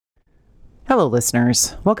Hello,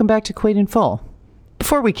 listeners. Welcome back to Quaid in Full.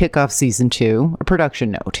 Before we kick off Season 2, a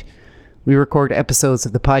production note. We record episodes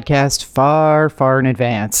of the podcast far in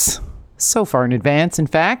advance. So far in advance, in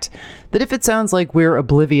fact, that if it sounds like we're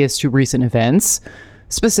oblivious to recent events,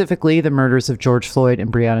 specifically the murders of George Floyd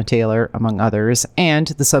and Breonna Taylor, among others, and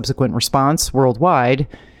the subsequent response worldwide,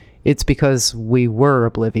 it's because we were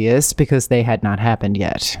oblivious because they had not happened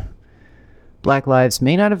yet. Black lives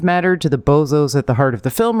may not have mattered to the bozos at the heart of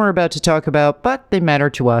the film we're about to talk about, but they matter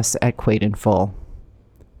to us at Quaid in Full.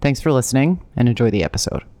 Thanks for listening, and enjoy the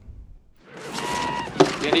episode.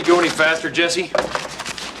 Can you go any faster, Jesse?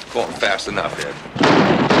 Going fast enough, Ed.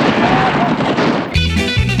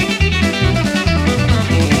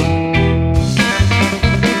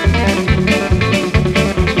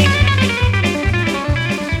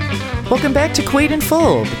 Welcome back to Quaid in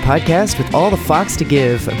Full, the podcast with all the fox to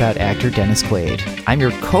give about actor Dennis Quaid. I'm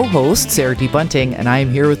your co-host, Sarah D. Bunting, and I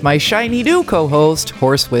am here with my shiny new co-host,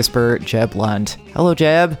 horse whisperer, Jeb Lund. Hello,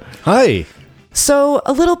 Jeb. Hi. So,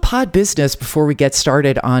 a little pod business before we get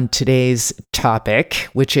started on today's topic,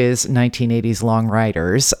 which is 1980s Long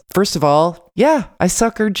Riders. First of all, yeah, I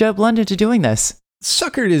suckered Jeb Lund into doing this.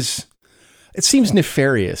 It seems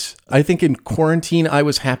nefarious. I think in quarantine, I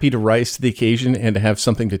was happy to rise to the occasion and to have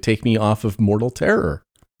something to take me off of mortal terror.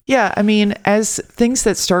 Yeah, I mean, as things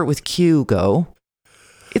that start with Q go,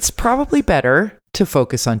 it's probably better to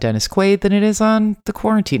focus on Dennis Quaid than it is on the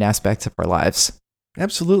quarantine aspects of our lives.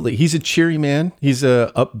 Absolutely. He's a cheery man. He's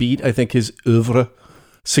upbeat. I think his oeuvre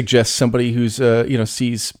suggests somebody who's,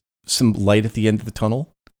 sees some light at the end of the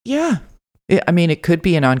tunnel. Yeah. I mean, it could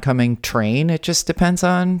be an oncoming train. It just depends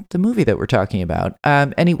on the movie that we're talking about.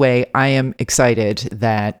 Anyway, I am excited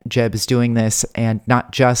that Jeb is doing this, and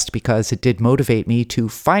not just because it did motivate me to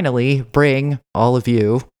finally bring all of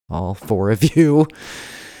you, all four of you,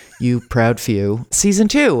 you proud few, Season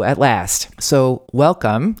 2 at last. So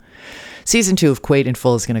welcome. Season 2 of Quaid in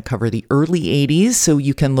Full is going to cover the early 80s, so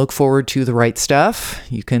you can look forward to The Right Stuff.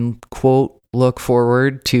 You can, quote, look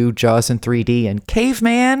forward to Jaws in 3D and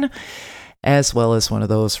Caveman, as well as one of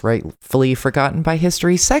those rightfully forgotten by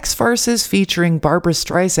history sex farces featuring Barbra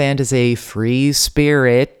Streisand as a free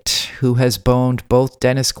spirit who has boned both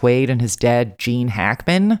Dennis Quaid and his dad, Gene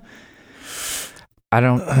Hackman. I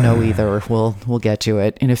don't know either. We'll get to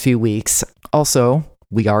it in a few weeks. Also,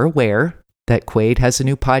 we are aware that Quaid has a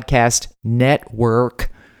new podcast network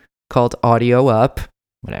called Audio Up,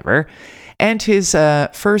 whatever. And his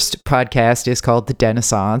first podcast is called The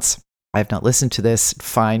Denissance. I have not listened to this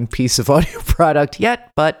fine piece of audio product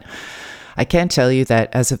yet, but I can tell you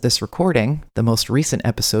that as of this recording, the most recent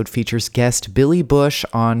episode features guest Billy Bush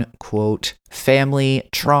on, quote, family,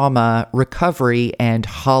 trauma, recovery, and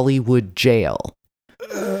Hollywood jail.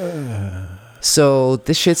 So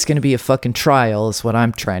this shit's going to be a fucking trial is what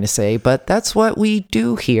I'm trying to say, but that's what we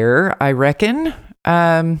do here, I reckon.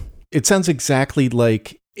 It sounds exactly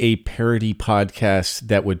like a parody podcast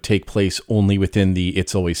that would take place only within the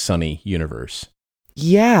It's Always Sunny universe.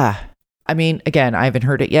 Yeah. I mean, again, I haven't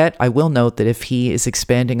heard it yet. I will note that if he is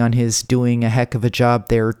expanding on his doing a heck of a job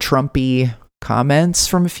there, Trumpy comments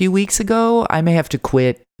from a few weeks ago, I may have to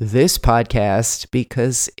quit this podcast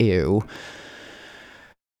because ew.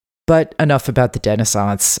 But enough about the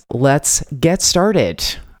Denissance. Let's get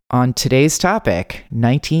started on today's topic,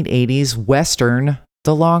 1980s Western,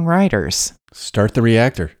 The Long Riders. Start the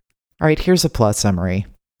reactor. All right, here's a plot summary.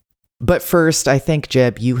 But first, I think,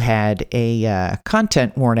 Jeb, you had a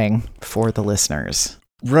content warning for the listeners.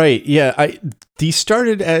 Right, yeah. These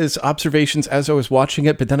started as observations as I was watching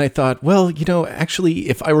it, but then I thought, well, actually,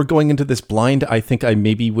 if I were going into this blind, I think I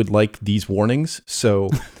maybe would like these warnings. So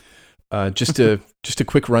just a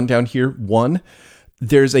quick rundown here. 1,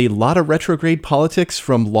 there's a lot of retrograde politics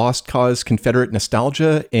from Lost Cause Confederate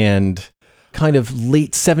nostalgia and kind of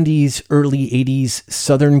late 70s, early 80s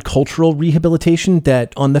Southern cultural rehabilitation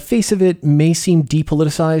that on the face of it may seem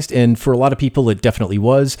depoliticized, and for a lot of people it definitely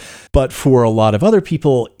was, but for a lot of other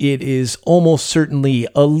people it is almost certainly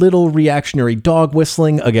a little reactionary dog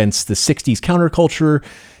whistling against the 60s counterculture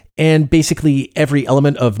and basically every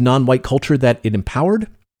element of non-white culture that it empowered.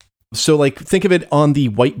 So, think of it on the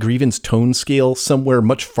white grievance tone scale, somewhere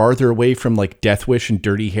much farther away from, Death Wish and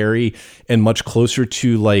Dirty Harry, and much closer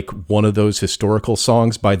to, one of those historical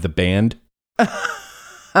songs by The Band.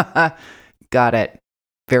 Got it.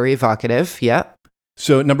 Very evocative, yeah.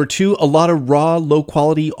 So, number 2, a lot of raw,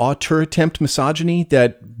 low-quality, auteur attempt misogyny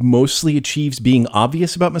that mostly achieves being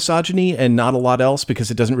obvious about misogyny and not a lot else because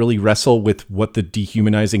it doesn't really wrestle with what the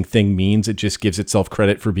dehumanizing thing means. It just gives itself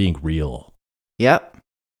credit for being real. Yep.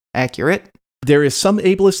 Accurate. There is some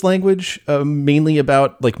ableist language, mainly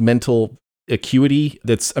about mental acuity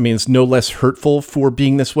that's, I mean, it's no less hurtful for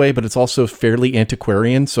being this way, but it's also fairly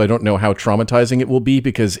antiquarian. So I don't know how traumatizing it will be,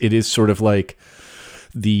 because it is sort of like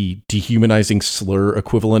the dehumanizing slur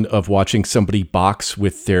equivalent of watching somebody box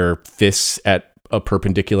with their fists at a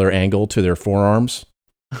perpendicular angle to their forearms.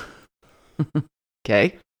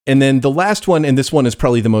 Okay. And then the last one, and this one is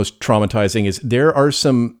probably the most traumatizing, is there are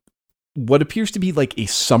some, what appears to be like a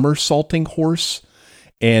somersaulting horse,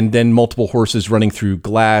 and then multiple horses running through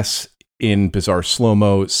glass in bizarre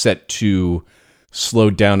slow-mo, set to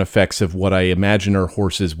slowed down effects of what I imagine are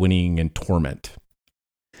horses whinnying in torment.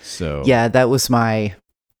 So yeah, that was it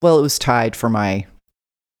was tied for my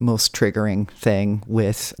most triggering thing,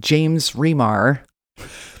 with James Remar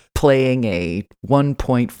playing a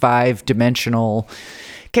 1.5 dimensional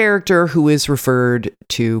character who is referred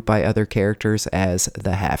to by other characters as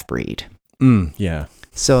the half-breed. Yeah.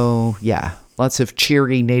 So, yeah, lots of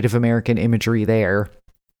cheery Native American imagery there,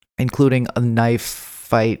 including a knife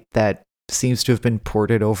fight that seems to have been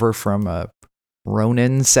ported over from a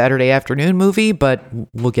Ronin Saturday Afternoon movie, but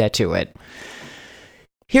we'll get to it.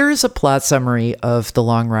 Here's a plot summary of The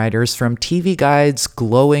Long Riders from TV Guide's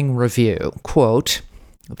glowing review. Quote,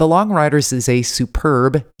 The Long Riders is a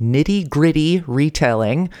superb, nitty-gritty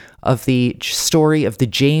retelling of the story of the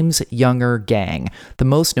James Younger Gang, the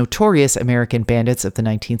most notorious American bandits of the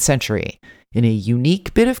 19th century. In a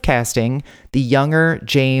unique bit of casting, the Younger,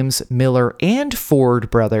 James, Miller, and Ford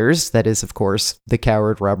brothers, that is, of course, the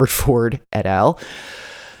coward Robert Ford et al.,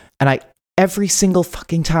 and every single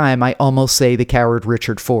fucking time I almost say the coward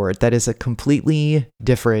Richard Ford. That is a completely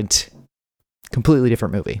different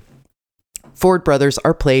movie. Ford brothers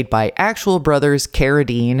are played by actual brothers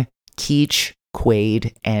Carradine, Keach,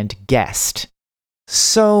 Quaid, and Guest.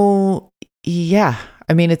 So, yeah,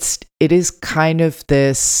 I mean, it is kind of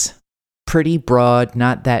this pretty broad,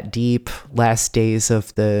 not that deep, last days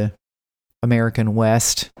of the American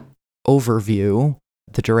West overview.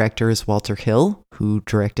 The director is Walter Hill, who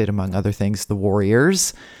directed, among other things, The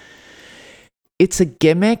Warriors. It's a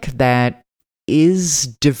gimmick that is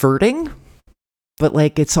diverting, but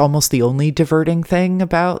like it's almost the only diverting thing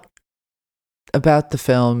about the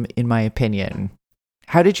film, in my opinion.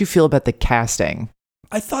 How did you feel about the casting?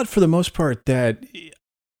 I thought for the most part that,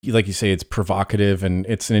 like you say, it's provocative and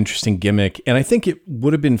it's an interesting gimmick. And I think it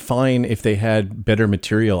would have been fine if they had better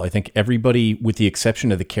material. I think everybody, with the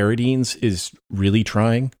exception of the Carradines, is really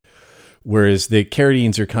trying. Whereas the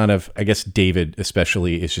Carradines are kind of, I guess David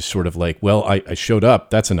especially, is just sort of like, well, I showed up.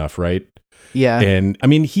 That's enough, right? Yeah. And I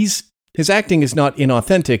mean, his acting is not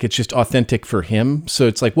inauthentic. It's just authentic for him. So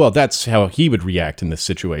it's like, well, that's how he would react in this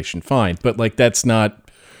situation. Fine. But like, that's not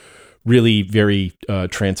really very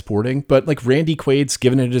transporting. But like Randy Quaid's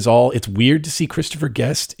given it his all. It's weird to see Christopher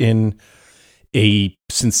Guest in a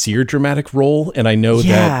sincere dramatic role. And I know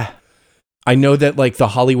that like the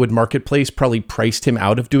Hollywood marketplace probably priced him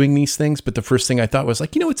out of doing these things. But the first thing I thought was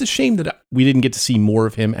like, it's a shame that we didn't get to see more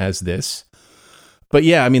of him as this. But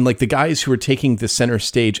yeah, I mean, like the guys who are taking the center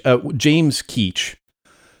stage, James Keach,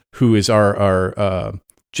 who is our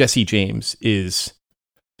Jesse James,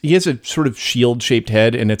 he has a sort of shield-shaped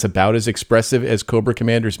head, and it's about as expressive as Cobra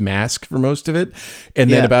Commander's mask for most of it. And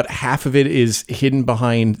then about half of it is hidden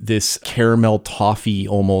behind this caramel toffee,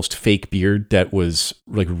 almost fake beard that was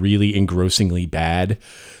like really engrossingly bad.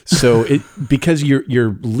 So because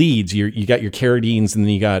your leads, you got your Carradines and then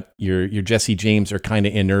you got your Jesse James are kind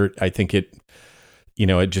of inert. I think it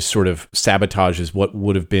just sort of sabotages what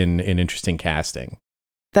would have been an interesting casting.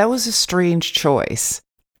 That was a strange choice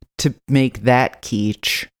to make that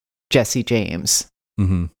Keach Jesse James.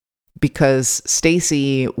 Mm-hmm. Because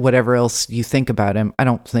Stacy, whatever else you think about him, I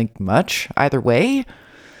don't think much either way.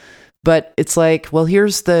 But it's like, well,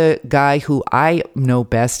 here's the guy who I know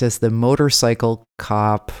best as the motorcycle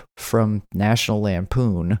cop from National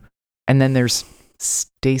Lampoon. And then there's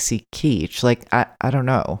Stacy Keach. Like, I don't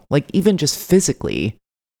know. Like, even just physically,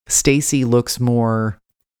 Stacy looks more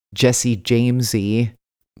Jesse Jamesy.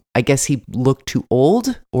 I guess he looked too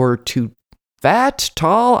old or too fat,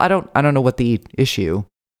 tall. I don't know what the issue.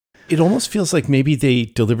 It almost feels like maybe they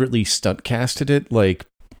deliberately stunt casted it. Like,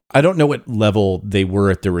 I don't know what level they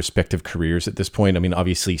were at their respective careers at this point. I mean,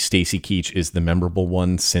 obviously Stacy Keach is the memorable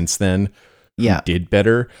one since then. Yeah. Did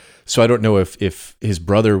better. So I don't know if his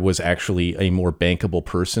brother was actually a more bankable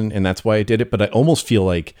person and that's why I did it. But I almost feel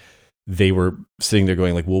like they were sitting there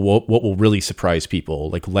going like, well, what will really surprise people?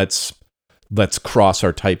 Like, let's cross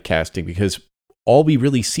our typecasting, because all we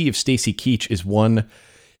really see of Stacy Keach is one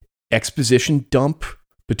exposition dump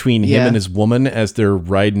between him and his woman as they're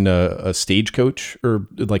riding a stagecoach or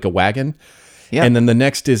like a wagon. Yeah. And then the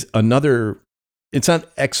next is another, it's not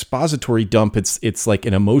expository dump. It's like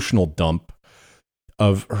an emotional dump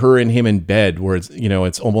of her and him in bed, where it's,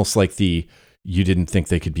 it's almost like the "you didn't think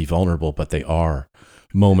they could be vulnerable, but they are"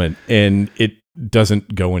 moment, and it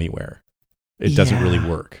doesn't go anywhere. It doesn't really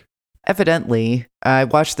work. Evidently, I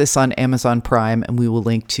watched this on Amazon Prime, and we will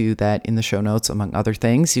link to that in the show notes, among other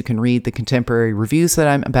things. You can read the contemporary reviews that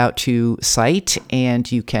I'm about to cite,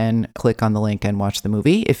 and you can click on the link and watch the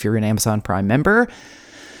movie if you're an Amazon Prime member.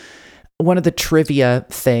 One of the trivia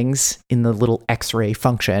things in the little X-ray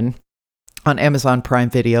function on Amazon Prime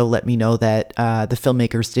Video let me know that the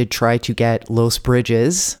filmmakers did try to get Los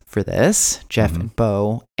Bridges for this, Jeff and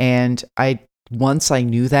Bo, and once I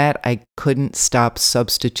knew that, I couldn't stop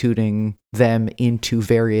substituting them into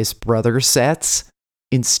various brother sets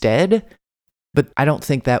instead. But I don't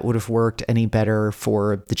think that would have worked any better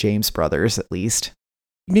for the James brothers, at least.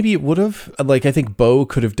 Maybe it would have. Like, I think Bo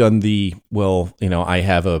could have done I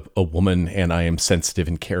have a woman and I am sensitive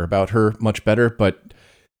and care about her much better, but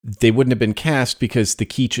they wouldn't have been cast because the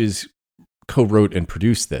Keaches co-wrote and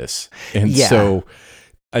produced this. And so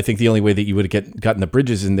I think the only way that you would have gotten the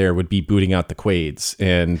Bridges in there would be booting out the Quaids,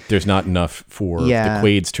 and there's not enough for the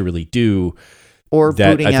Quaids to really do. Or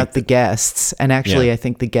that, booting out the guests. And actually, I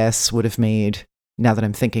think the guests would have made, now that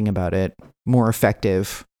I'm thinking about it, more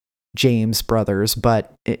effective James brothers.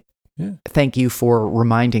 But thank you for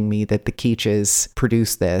reminding me that the Keaches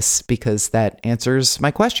produced this, because that answers my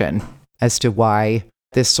question as to why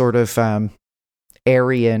this sort of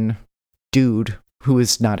Aryan dude who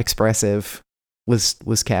is not expressive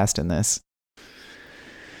was cast in this.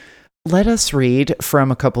 Let us read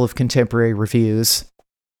from a couple of contemporary reviews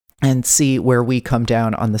and see where we come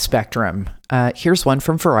down on the spectrum. Here's one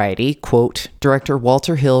from Variety. Quote, "Director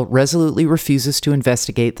Walter Hill resolutely refuses to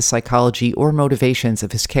investigate the psychology or motivations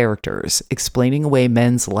of his characters, explaining away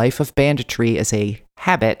men's life of banditry as a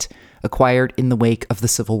habit acquired in the wake of the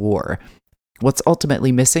Civil War. What's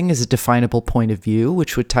ultimately missing is a definable point of view,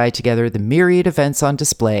 which would tie together the myriad events on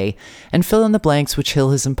display and fill in the blanks which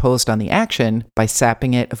Hill has imposed on the action by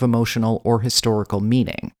sapping it of emotional or historical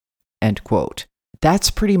meaning." End quote.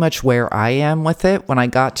 That's pretty much where I am with it. When I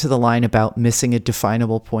got to the line about missing a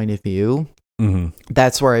definable point of view,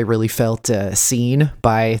 that's where I really felt seen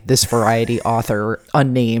by this Variety author,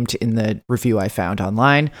 unnamed in the review I found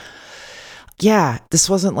online. Yeah, this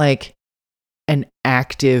wasn't like an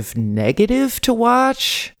active negative to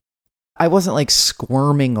watch. I wasn't like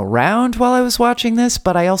squirming around while I was watching this,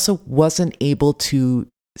 but I also wasn't able to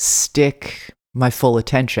stick my full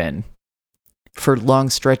attention for long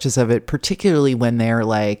stretches of it, particularly when they're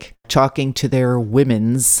like talking to their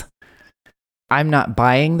women's. I'm not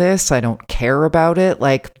buying this. I don't care about it.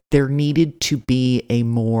 Like, there needed to be a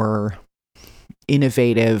more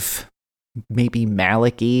innovative, maybe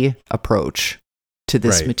Malick-y approach to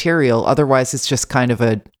this material. Otherwise, it's just kind of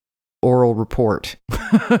an oral report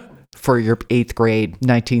for your 8th grade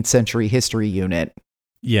 19th century history unit.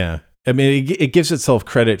 Yeah. I mean, it gives itself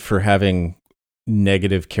credit for having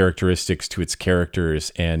negative characteristics to its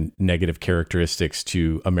characters and negative characteristics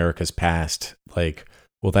to America's past. Like,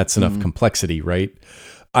 well, that's enough complexity, right?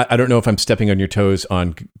 I don't know if I'm stepping on your toes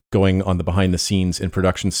on going on the behind the scenes and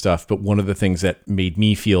production stuff, but one of the things that made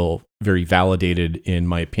me feel very validated in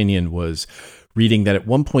my opinion was reading that at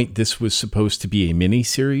one point this was supposed to be a mini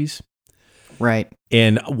series. Right.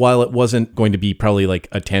 And while it wasn't going to be probably like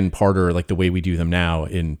a 10-parter like the way we do them now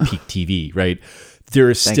in peak TV, right? There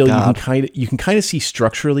is still, you can kind of see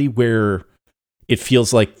structurally where it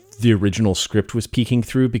feels like the original script was peeking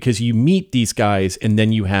through, because you meet these guys and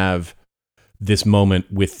then you have this moment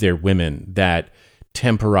with their women that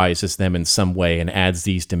temporizes them in some way and adds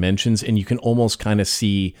these dimensions. And you can almost kind of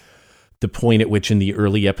see the point at which in the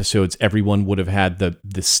early episodes, everyone would have had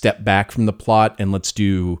the step back from the plot and let's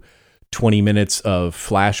do 20 minutes of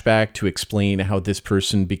flashback to explain how this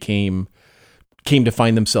person came to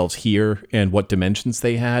find themselves here and what dimensions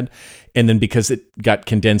they had. And then because it got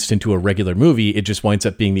condensed into a regular movie, it just winds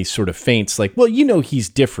up being these sort of feints like, well, he's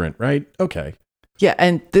different, right? Okay. Yeah,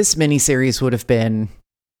 and this miniseries would have been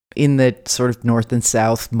in the sort of North and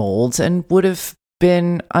South molds and would have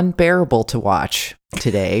been unbearable to watch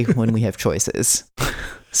today when we have choices.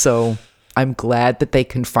 So I'm glad that they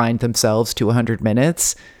confined themselves to 100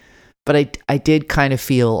 minutes, but I did kind of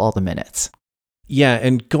feel all the minutes. Yeah,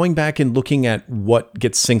 and going back and looking at what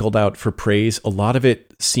gets singled out for praise, a lot of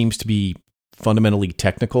it seems to be fundamentally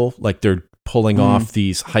technical. Like they're pulling off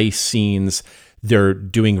these heist scenes. They're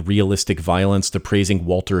doing realistic violence. They're praising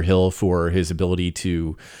Walter Hill for his ability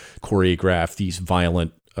to choreograph these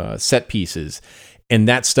violent set pieces. And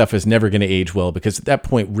that stuff is never going to age well, because at that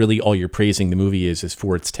point, really all you're praising the movie is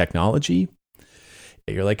for its technology.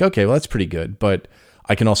 You're like, okay, well, that's pretty good. But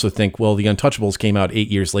I can also think, well, The Untouchables came out 8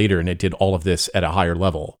 years later and it did all of this at a higher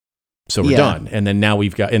level. So we're done. And then now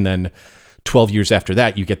and then 12 years after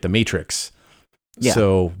that, you get The Matrix. Yeah.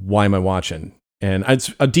 So why am I watching? And it's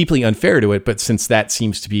deeply unfair to it, but since that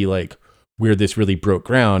seems to be like where this really broke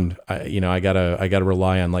ground, I gotta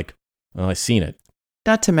rely on like, well, I've seen it.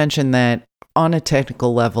 Not to mention that on a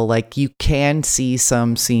technical level, like you can see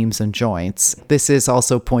some seams and joints. This is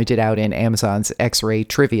also pointed out in Amazon's X-ray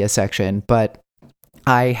trivia section, but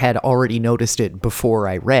I had already noticed it before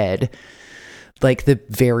I read, like the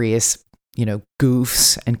various,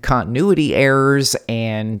 goofs and continuity errors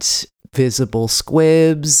and visible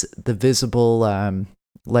squibs, the visible,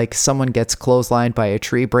 like someone gets clotheslined by a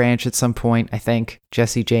tree branch at some point, I think,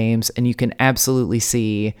 Jesse James, and you can absolutely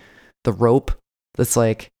see the rope that's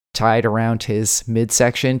like tied around his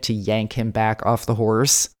midsection to yank him back off the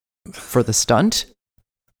horse for the stunt.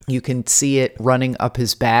 You can see it running up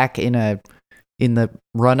his back in the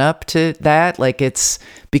run up to that. Like, it's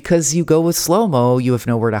because you go with slow-mo, you have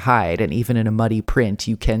nowhere to hide. And even in a muddy print,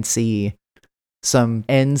 you can see some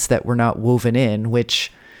ends that were not woven in,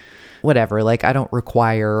 which, whatever, like I don't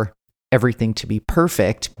require everything to be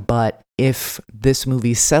perfect, but if this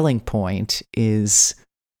movie's selling point is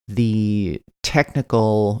the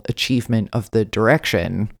technical achievement of the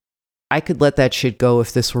direction, I could let that shit go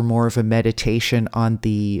if this were more of a meditation on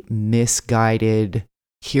the misguided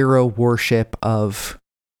hero worship of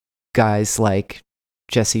guys like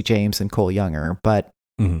Jesse James and Cole Younger, but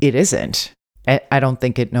it isn't. I don't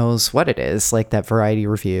think it knows what it is, like that Variety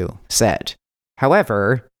review said.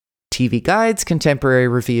 However, TV Guide's contemporary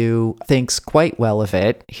review thinks quite well of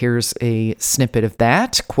it. Here's a snippet of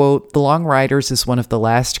that. Quote, "The Long Riders is one of the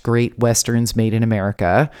last great Westerns made in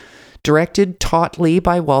America, directed tautly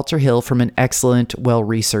by Walter Hill from an excellent,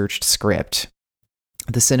 well-researched script.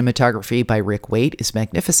 The cinematography by Rick Waite is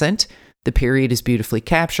magnificent. The period is beautifully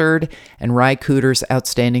captured, and Ry Cooder's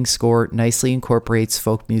outstanding score nicely incorporates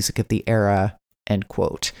folk music of the era," end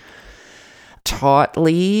quote.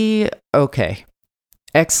 Tautly, okay.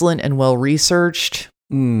 Excellent and well-researched,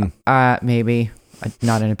 maybe. I'm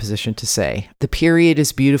not in a position to say. The period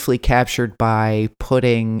is beautifully captured by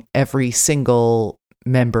putting every single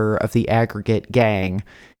member of the aggregate gang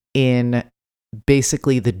in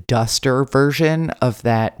basically the duster version of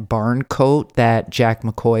that barn coat that Jack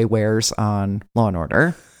McCoy wears on Law and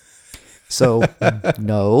Order. So,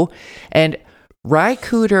 no. And Ry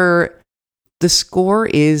Cooder, the score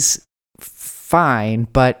is fine,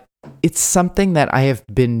 but it's something that I have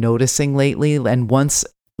been noticing lately. And once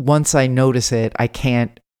I notice it, I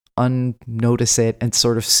can't unnotice it and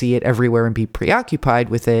sort of see it everywhere and be preoccupied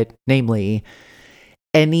with it. Namely,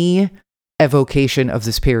 any evocation of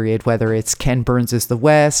this period, whether it's Ken Burns' The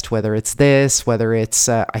West, whether it's this, whether it's,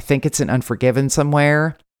 I think it's in Unforgiven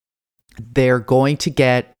somewhere, they're going to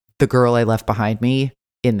get The Girl I Left Behind Me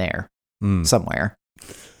in there somewhere.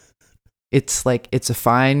 It's like, it's a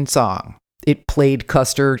fine song. It played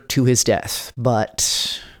Custer to his death,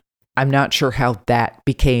 but I'm not sure how that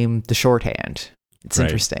became the shorthand. It's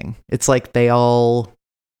interesting. It's like they all,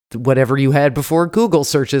 whatever you had before Google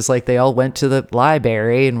searches, like they all went to the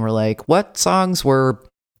library and were like, what songs were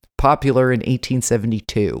popular in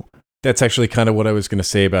 1872? That's actually kind of what I was going to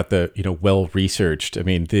say about the, well-researched. I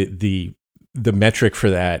mean, the metric for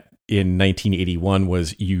that in 1981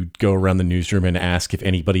 was you'd go around the newsroom and ask if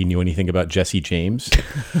anybody knew anything about Jesse James.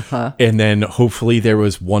 And then hopefully there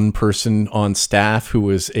was one person on staff who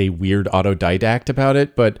was a weird autodidact about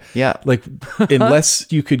it. But like, unless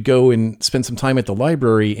you could go and spend some time at the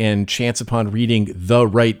library and chance upon reading the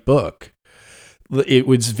right book, it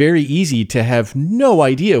was very easy to have no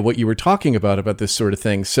idea what you were talking about this sort of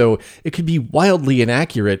thing. So it could be wildly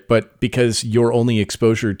inaccurate, but because your only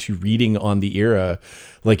exposure to reading on the era,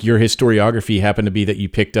 like your historiography happened to be that you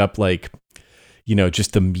picked up like,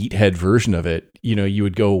 just the meathead version of it, you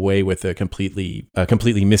would go away with a completely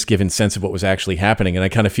misgiven sense of what was actually happening. And I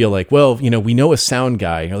kind of feel like, well, we know a sound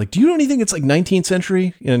guy. You're like, do you know anything that's like 19th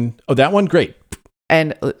century? And that one, great.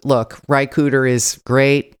 And look, Ry Cooder is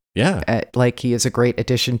great. Yeah. Like he is a great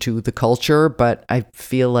addition to the culture, but I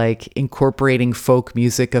feel like incorporating folk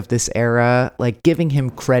music of this era, like giving him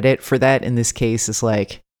credit for that in this case is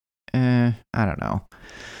like, I don't know.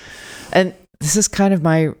 And this is kind of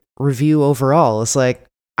my review overall. It's like,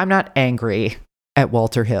 I'm not angry at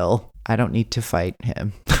Walter Hill. I don't need to fight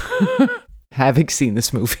him. Having seen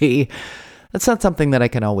this movie, that's not something that I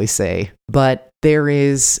can always say, but there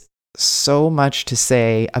is so much to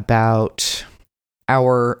say about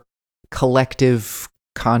our collective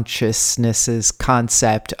consciousness's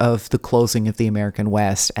concept of the closing of the American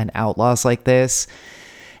West and outlaws like this,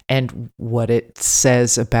 and what it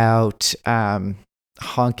says about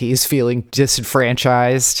honkies feeling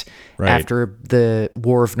disenfranchised Right. after the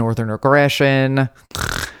War of Northern Aggression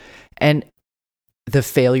and the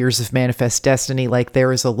failures of Manifest Destiny. Like,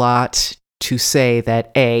 there is a lot to say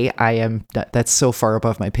that that's so far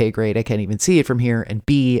above my pay grade, I can't even see it from here. And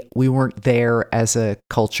B, we weren't there as a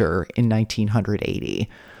culture in 1980.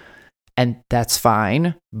 And that's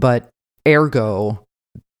fine. But ergo,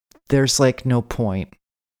 there's like no point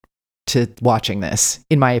to watching this,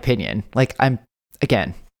 in my opinion. Like,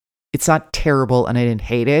 again, it's not terrible and I didn't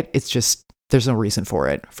hate it. It's just, there's no reason for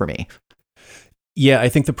it for me. Yeah, I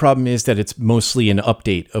think the problem is that it's mostly an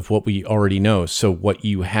update of what we already know. So what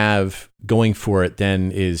you have going for it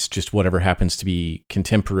then is just whatever happens to be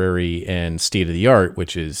contemporary and state of the art,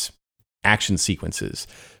 which is action sequences.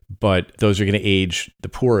 But those are going to age the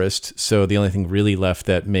poorest. So the only thing really left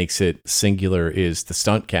that makes it singular is the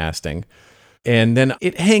stunt casting. And then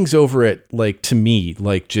it hangs over it, like, to me,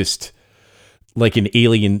 like just like an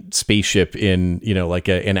alien spaceship in, you know, like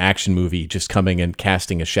an action movie just coming and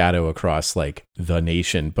casting a shadow across like the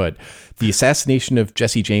nation. But the assassination of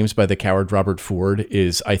Jesse James by the coward Robert Ford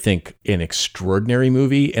is, I think, an extraordinary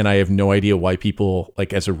movie. And I have no idea why people,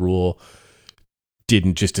 like, as a rule,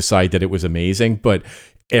 didn't just decide that it was amazing. But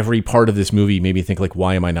every part of this movie made me think, like,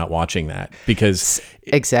 why am I not watching that? Because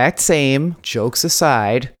exact same, jokes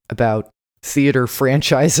aside about theater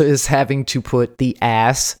franchises having to put the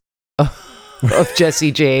ass of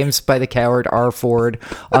Jesse James by the coward R. Ford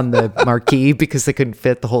on the marquee because they couldn't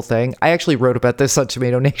fit the whole thing. I actually wrote about this on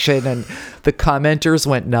Tomato Nation and the commenters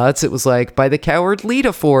went nuts. It was like, by the coward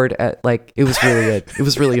Lita Ford. It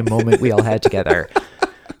was really a moment we all had together.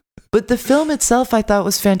 But the film itself I thought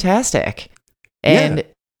was fantastic. And yeah.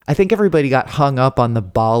 I think everybody got hung up on the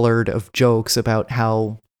bollard of jokes about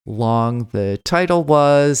how long the title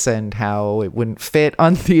was and how it wouldn't fit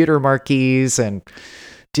on theater marquees, and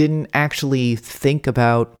didn't actually think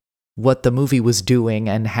about what the movie was doing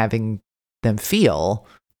and having them feel.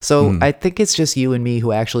 So I think it's just you and me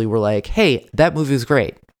who actually were like, hey, that movie was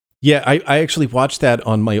great. Yeah, I actually watched that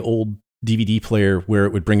on my old DVD player where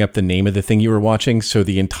it would bring up the name of the thing you were watching. So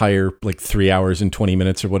the entire like 3 hours and 20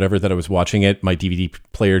 minutes or whatever that I was watching it, my DVD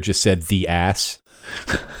player just said the ass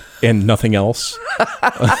and nothing else.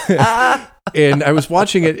 And I was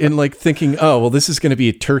watching it and like thinking, oh, well, this is going to be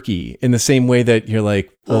a turkey, in the same way that you're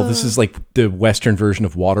like, well, this is like the Western version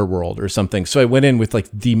of Waterworld or something. So I went in with like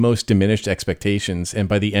the most diminished expectations. And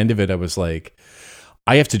by the end of it, I was like,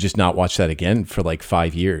 I have to just not watch that again for like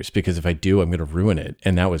 5 years, because if I do, I'm going to ruin it.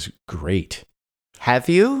 And that was great. Have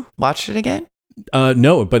you watched it again?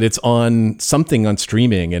 No, but it's on something on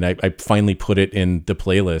streaming, and I finally put it in the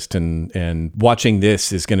playlist, and watching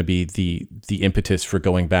this is going to be the impetus for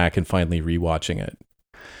going back and finally rewatching it.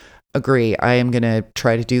 Agree. I am going to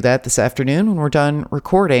try to do that this afternoon when we're done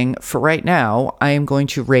recording. For right now, I am going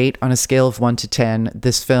to rate on a scale of 1 to 10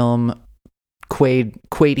 this film,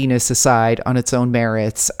 Quaidiness aside, on its own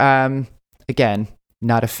merits. Again,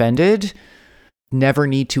 not offended. Never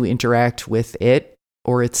need to interact with it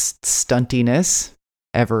or its stuntiness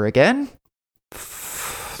ever again.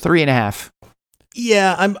 3.5.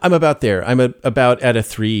 Yeah, I'm about there. I'm about at a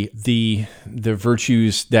 3. The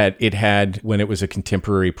virtues that it had when it was a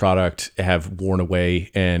contemporary product have worn away,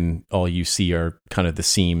 and all you see are kind of the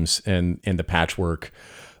seams and the patchwork.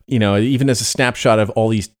 You know, even as a snapshot of all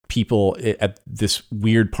these people at this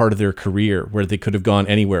weird part of their career where they could have gone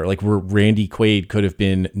anywhere, like where Randy Quaid could have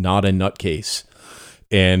been not a nutcase,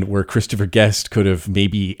 and where Christopher Guest could have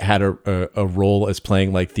maybe had a role as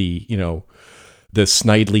playing like the, you know, the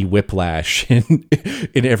Snidely Whiplash in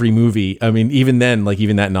every movie. I mean, even then, like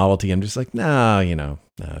even that novelty, I'm just like, nah, you know.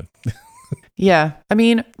 Nah. Yeah. I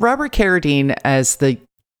mean, Robert Carradine as the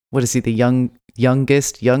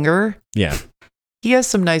younger? Yeah. He has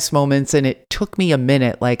some nice moments, and it took me a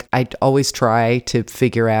minute. Like, I'd always try to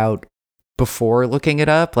figure out before looking it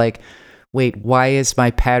up, like, wait, why is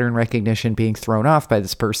my pattern recognition being thrown off by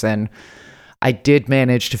this person? I did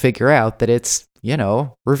manage to figure out that it's, you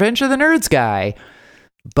know, Revenge of the Nerds guy.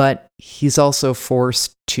 But he's also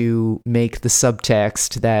forced to make the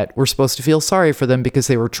subtext that we're supposed to feel sorry for them because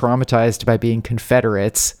they were traumatized by being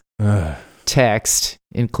Confederates. Text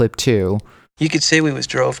in clip 2. You could say we was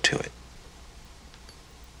drove to it.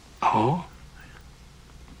 Oh?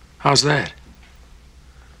 How's that?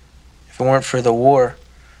 If it weren't for the war,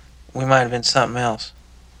 we might have been something else.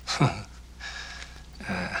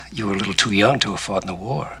 You were a little too young to have fought in the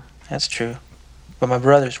war. That's true. But my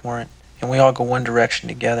brothers weren't, and we all go one direction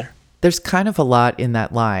together. There's kind of a lot in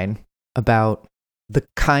that line about the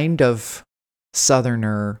kind of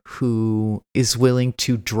Southerner who is willing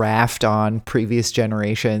to draft on previous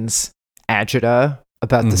generations' agita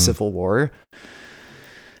about the Civil War.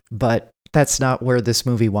 but that's not where this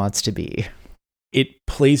movie wants to be. It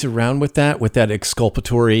plays around with that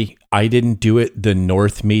exculpatory, I didn't do it, the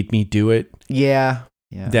North made me do it. Yeah.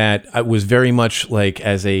 That was very much like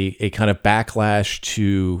as a kind of backlash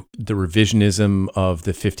to the revisionism of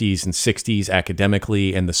the 50s and 60s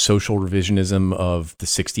academically and the social revisionism of the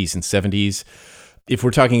 60s and 70s. If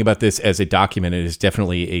we're talking about this as a document, it is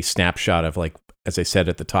definitely a snapshot of, like, as I said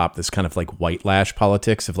at the top, this kind of like white lash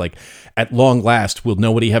politics of like, at long last, will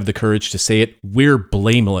nobody have the courage to say it? We're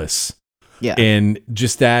blameless. Yeah. And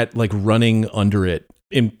just that, like, running under it,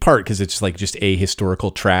 in part because it's like just a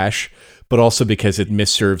historical trash, but also because it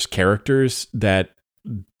misserves characters, that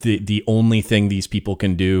the only thing these people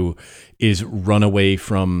can do is run away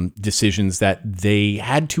from decisions that they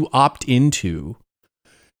had to opt into.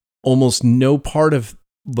 Almost no part of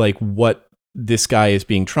like what this guy is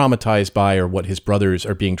being traumatized by or what his brothers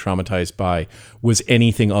are being traumatized by was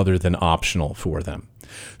anything other than optional for them.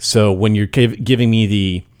 So when you're giving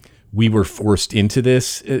me we were forced into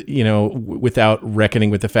this, without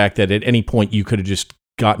reckoning with the fact that at any point you could have just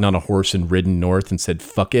gotten on a horse and ridden north and said,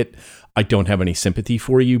 fuck it, I don't have any sympathy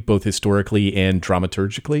for you, both historically and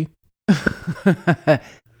dramaturgically.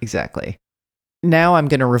 Exactly. Now I'm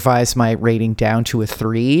going to revise my rating down to a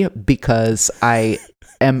 3 because I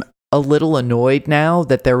am a little annoyed now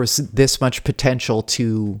that there was this much potential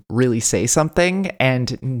to really say something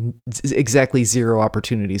and exactly 0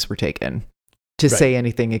 opportunities were taken to say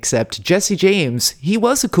anything except Jesse James, he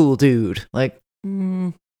was a cool dude. Like,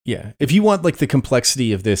 yeah. If you want like the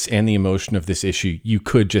complexity of this and the emotion of this issue, you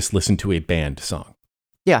could just listen to a band song.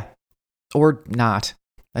 Yeah. Or not.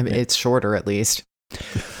 I mean, it's shorter at least.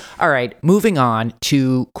 All right, moving on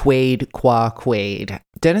to Quaid Qua Quaid.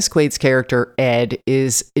 Dennis Quaid's character, Ed,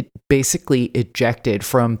 is basically ejected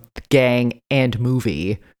from the gang and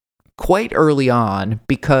movie quite early on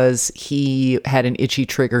because he had an itchy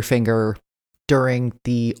trigger finger during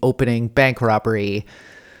the opening bank robbery.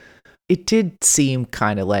 It did seem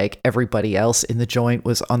kind of like everybody else in the joint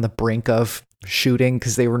was on the brink of shooting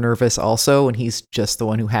because they were nervous also, and he's just the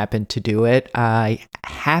one who happened to do it. I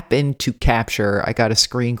happened to capture, I got a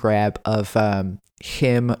screen grab of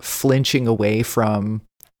him flinching away from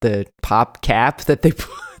the pop cap that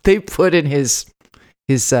they put in his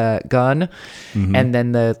gun, and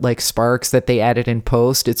then the like sparks that they added in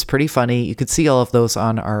post. It's pretty funny. You could see all of those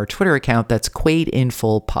on our Twitter account. That's Quaid in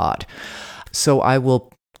Full Pod. So I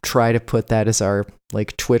will try to put that as our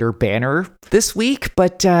like Twitter banner this week.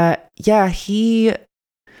 But maybe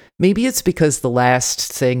it's because the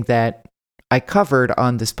last thing that I covered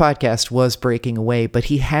on this podcast was Breaking Away, but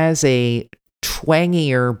he has a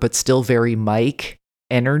twangier but still very Mike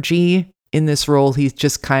energy in this role. He's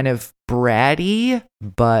just kind of bratty,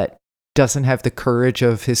 but doesn't have the courage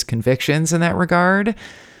of his convictions in that regard.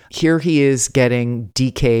 Here he is getting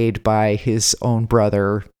DK'd by his own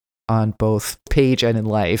brother on both page and in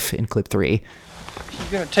life in clip 3. You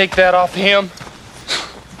gonna take that off him?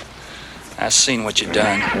 I seen what you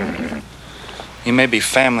done. You may be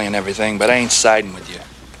family and everything, but I ain't siding with you.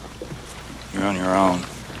 You're on your own.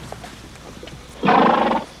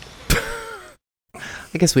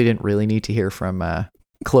 I guess we didn't really need to hear from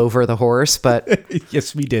Clover the horse, but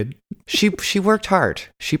yes, we did. She worked hard.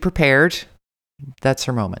 She prepared. That's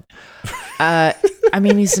her moment. I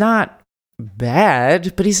mean, he's not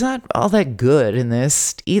bad, but he's not all that good in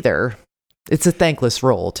this either. It's a thankless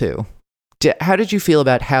role too. How did you feel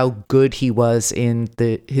about how good he was in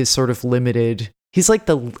his sort of limited? He's like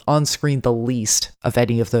the on screen the least of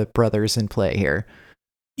any of the brothers in play here.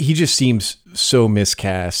 He just seems so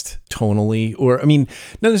miscast tonally, or I mean,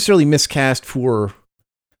 not necessarily miscast for.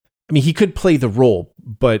 I mean, he could play the role,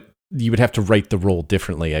 but you would have to write the role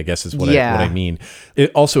differently, I guess is what I mean.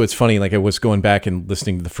 It's funny, like I was going back and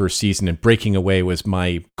listening to the first season, and Breaking Away was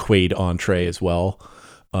my Quaid entree as well.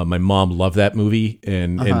 My mom loved that movie,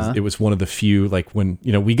 and it was one of the few, like when,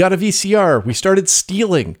 we got a VCR, we started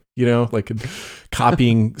stealing, like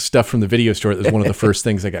copying stuff from the video store. That was one of the first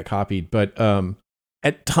things that got copied. But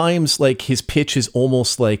at times, like his pitch is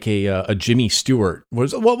almost like a Jimmy Stewart.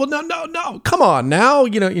 Well, no, come on now.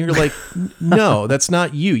 You're like, no, that's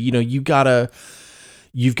not you. You've got to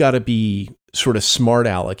be sort of smart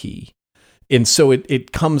alecky. And so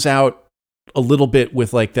it comes out a little bit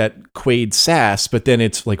with like that Quaid sass, but then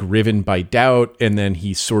it's like riven by doubt. And then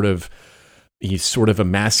he's sort of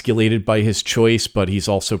emasculated by his choice, but he's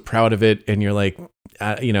also proud of it. And you're like,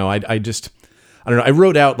 I don't know. I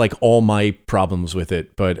wrote out like all my problems with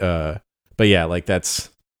it, but yeah, like that's.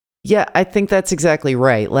 Yeah, I think that's exactly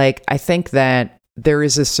right. Like, I think that there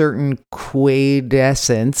is a certain Quaid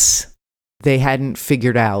essence they hadn't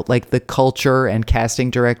figured out. Like the culture and casting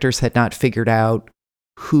directors had not figured out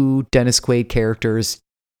who Dennis Quaid characters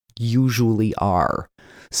usually are.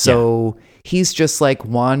 So he's just like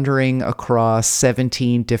wandering across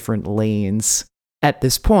 17 different lanes at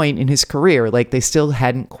this point in his career. Like they still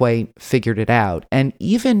hadn't quite figured it out. And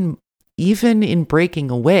even in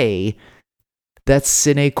Breaking Away, that's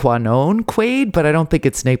sine qua non Quaid, but I don't think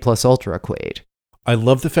it's ne plus ultra Quaid. I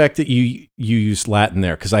love the fact that you used Latin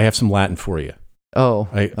there, because I have some Latin for you. Oh,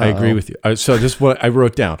 I agree with you. So this is what I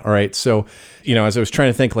wrote down. All right. So, as I was trying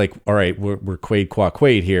to think, like, all right, we're Quaid qua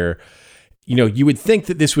Quaid here. You would think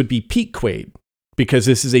that this would be peak Quaid, because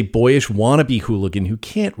this is a boyish wannabe hooligan who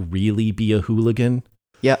can't really be a hooligan.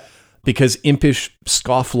 Yeah. Because impish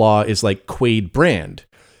scofflaw is like Quaid brand.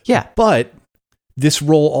 Yeah. But this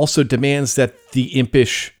role also demands that the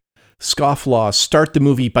impish scofflaw start the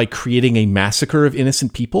movie by creating a massacre of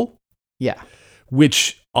innocent people. Yeah.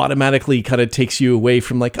 Which automatically kind of takes you away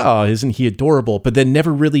from like, oh, isn't he adorable? But then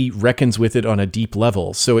never really reckons with it on a deep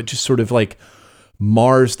level. So it just sort of like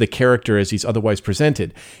mars the character as he's otherwise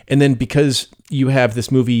presented. And then because you have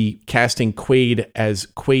this movie casting Quaid as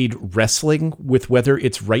Quaid wrestling with whether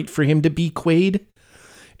it's right for him to be Quaid,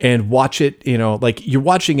 and watch it, like you're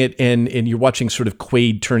watching it and you're watching sort of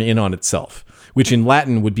Quaid turn in on itself, which in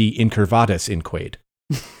Latin would be incurvatus in Quaid.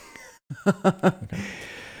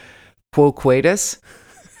 Quo Quaidus?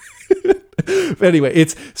 Anyway,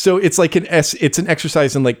 it's like it's an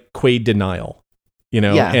exercise in like Quaid denial.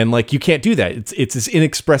 Yeah. And like you can't do that. It's as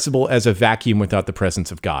inexpressible as a vacuum without the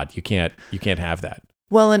presence of God. You can't have that.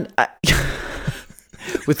 Well, and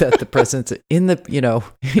without the presence in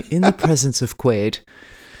the presence of Quaid,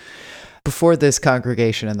 before this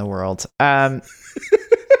congregation in the world.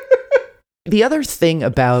 The other thing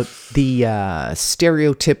about the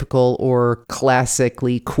stereotypical or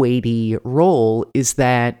classically Quaidy role is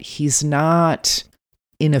that he's not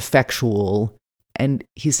ineffectual, and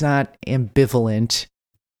he's not ambivalent,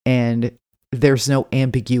 and there's no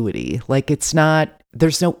ambiguity. Like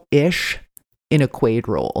there's no ish in a Quaid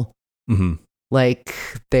role. Mm-hmm. Like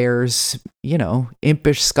there's,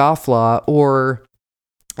 impish scofflaw or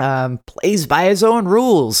plays by his own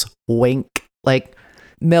rules. Wink. Like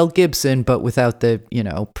Mel Gibson, but without the,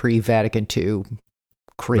 pre-Vatican II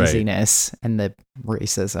craziness and the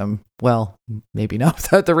racism. Well, maybe not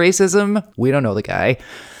without the racism. We don't know the guy.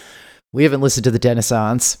 We haven't listened to the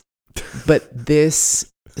Renaissance, but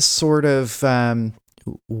this sort of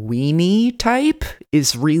weenie type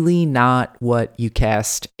is really not what you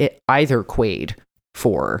cast either Quaid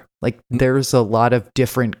for. Like, there's a lot of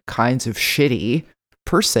different kinds of shitty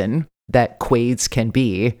person that Quaids can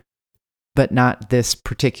be, but not this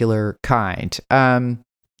particular kind.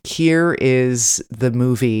 Here is the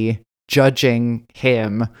movie judging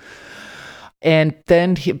him. And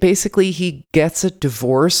then he gets a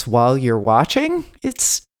divorce while you're watching.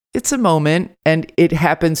 It's a moment, and it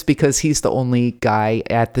happens because he's the only guy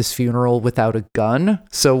at this funeral without a gun.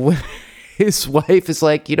 So when his wife is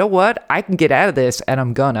like, you know what? I can get out of this, and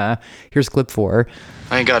I'm gonna. Here's clip 4.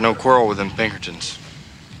 I ain't got no quarrel with them Pinkertons.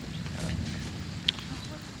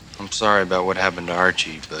 I'm sorry about what happened to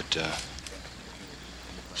Archie, but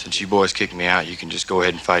since you boys kicked me out, you can just go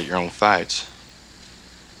ahead and fight your own fights.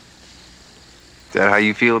 Is that how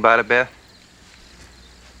you feel about it, Beth?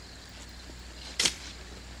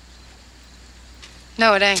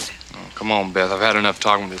 No, it ain't. Oh, come on, Beth. I've had enough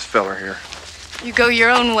talking with this feller here. You go your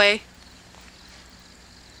own way.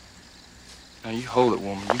 Now, you hold it,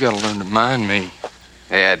 woman. You gotta learn to mind me.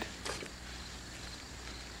 Ed.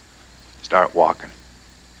 Start walking.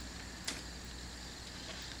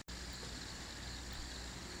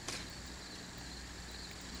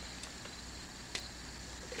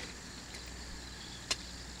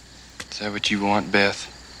 Is that what you want, Beth?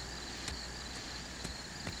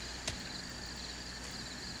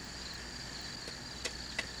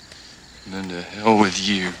 Then to hell with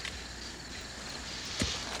you.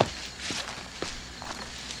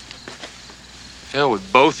 Hell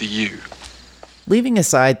with both of you. Leaving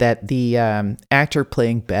aside that the actor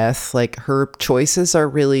playing Beth, like, her choices are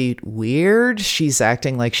really weird. She's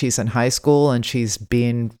acting like she's in high school, and she's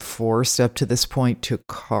been forced up to this point to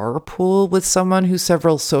carpool with someone who's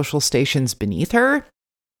several social stations beneath her.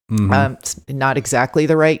 Mm-hmm. It's not exactly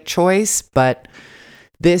the right choice, but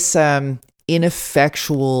this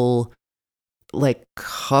ineffectual, like,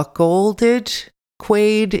 cuckolded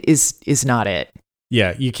Quaid is not it.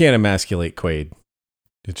 Yeah, you can't emasculate Quaid.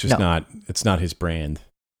 It's just not. It's not his brand.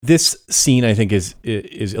 This scene, I think, is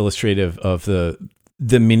illustrative of the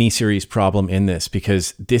miniseries problem in this,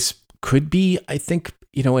 because this could be, I think,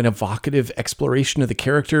 an evocative exploration of the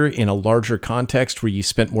character in a larger context where you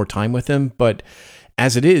spent more time with him. But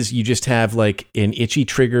as it is, you just have like an itchy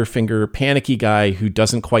trigger finger, panicky guy who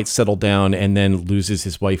doesn't quite settle down and then loses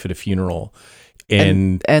his wife at a funeral.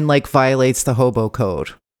 And like violates the hobo code.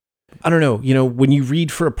 I don't know, when you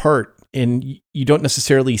read for a part and you don't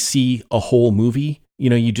necessarily see a whole movie,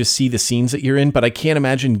 you just see the scenes that you're in, but I can't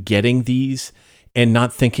imagine getting these and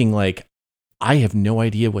not thinking like, I have no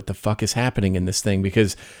idea what the fuck is happening in this thing,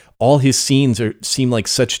 because all his scenes seem like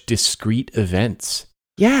such discrete events.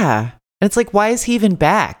 Yeah. And it's like, why is he even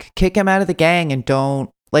back? Kick him out of the gang and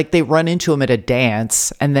don't, like, they run into him at a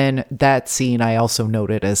dance. And then that scene I also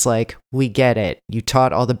noted as like, we get it. You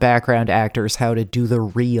taught all the background actors how to do the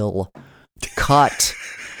real cut.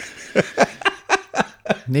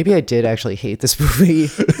 Maybe I did actually hate this movie.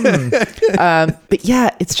 But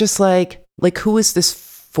yeah, it's just like who is this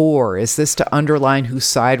for? Is this to underline whose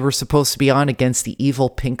side we're supposed to be on against the evil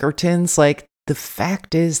Pinkertons? Like, the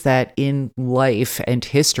fact is that in life and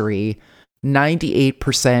history,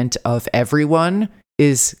 98% of everyone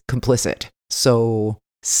is complicit. So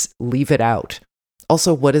leave it out.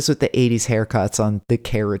 Also, what is with the 80s haircuts on the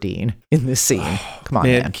Carradine in this scene? Come on,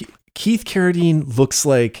 man. Keith Carradine looks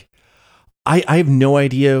like, I have no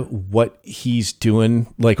idea what he's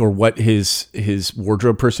doing, like, or what his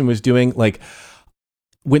wardrobe person was doing. Like,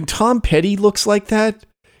 when Tom Petty looks like that,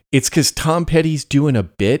 it's because Tom Petty's doing a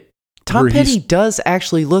bit. Tom Petty does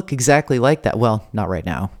actually look exactly like that. Well, not right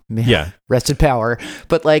now. Yeah. Rest in power.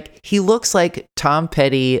 But like, he looks like Tom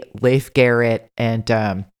Petty, Leif Garrett,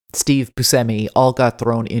 and Steve Buscemi all got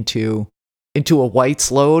thrown into a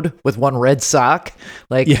White's load with one red sock.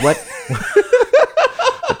 Like, yeah. What?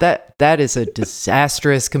 That is a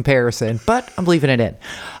disastrous comparison, but I'm leaving it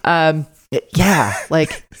in. Yeah,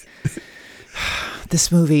 like,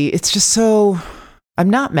 this movie, it's just so, I'm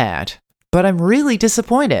not mad, but I'm really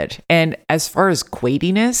disappointed. And as far as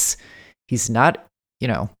Quaidiness, he's not,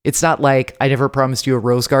 it's not like I Never Promised You a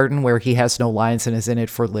Rose Garden where he has no lines and is in it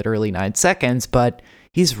for literally 9 seconds, but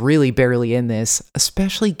he's really barely in this,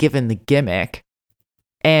 especially given the gimmick.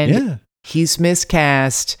 And he's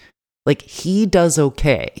miscast. Like, he does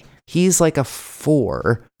okay. He's like a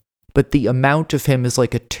 4, but the amount of him is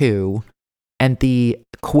like a 2. And the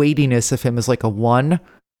Quaidiness of him is like a 1.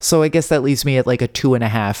 So I guess that leaves me at like a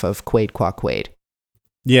 2.5 of Quaid Qua Quaid.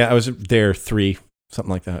 Yeah, I was there 3,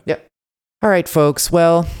 something like that. Yep. All right, folks.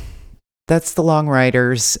 Well, that's The Long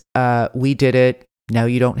Riders. We did it. Now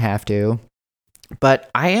you don't have to. But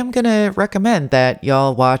I am going to recommend that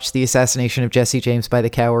y'all watch The Assassination of Jesse James by the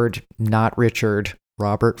Coward, not Richard,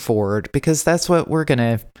 Robert Ford, because that's what we're going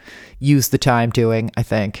to use the time doing, I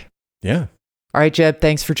think. Yeah. All right, Jeb,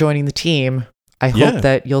 thanks for joining the team. I hope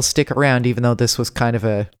that you'll stick around, even though this was kind of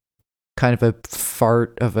a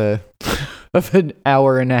fart of an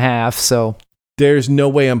hour and a half. So there's no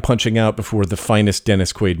way I'm punching out before the finest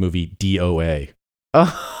Dennis Quaid movie, DOA.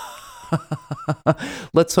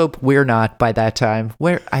 Let's hope we're not by that time.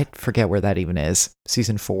 I forget where that even is.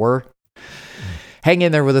 Season 4. Hang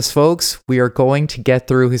in there with us, folks. We are going to get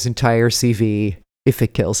through his entire CV if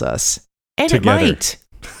it kills us. And together. It might.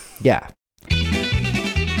 Yeah.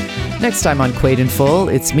 Next time on Quaid in Full,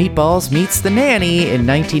 it's Meatballs meets the Nanny in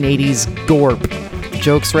 1980's Gorp.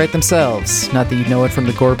 Jokes write themselves, not that you know it from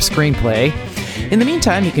the Gorp screenplay. In the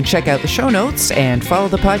meantime, you can check out the show notes and follow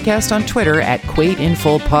the podcast on Twitter at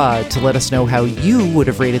QuaidInFullPod to let us know how you would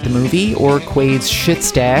have rated the movie or Quaid's shit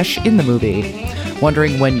stash in the movie.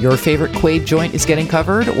 Wondering when your favorite Quaid joint is getting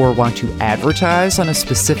covered or want to advertise on a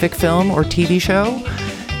specific film or TV show?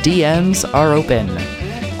 DMs are open.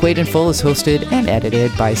 Quaid in Full is hosted and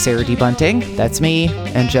edited by Sarah D. Bunting, that's me,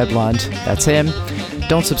 and Jeb Lund, that's him.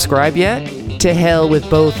 Don't subscribe yet? To hell with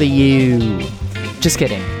both of you. Just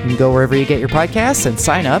kidding. You can go wherever you get your podcasts and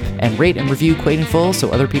sign up and rate and review Quaid in Full so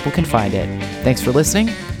other people can find it. Thanks for listening,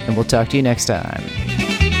 and we'll talk to you next time.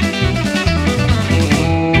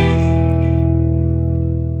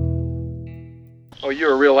 Oh,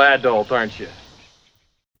 you're a real adult, aren't you?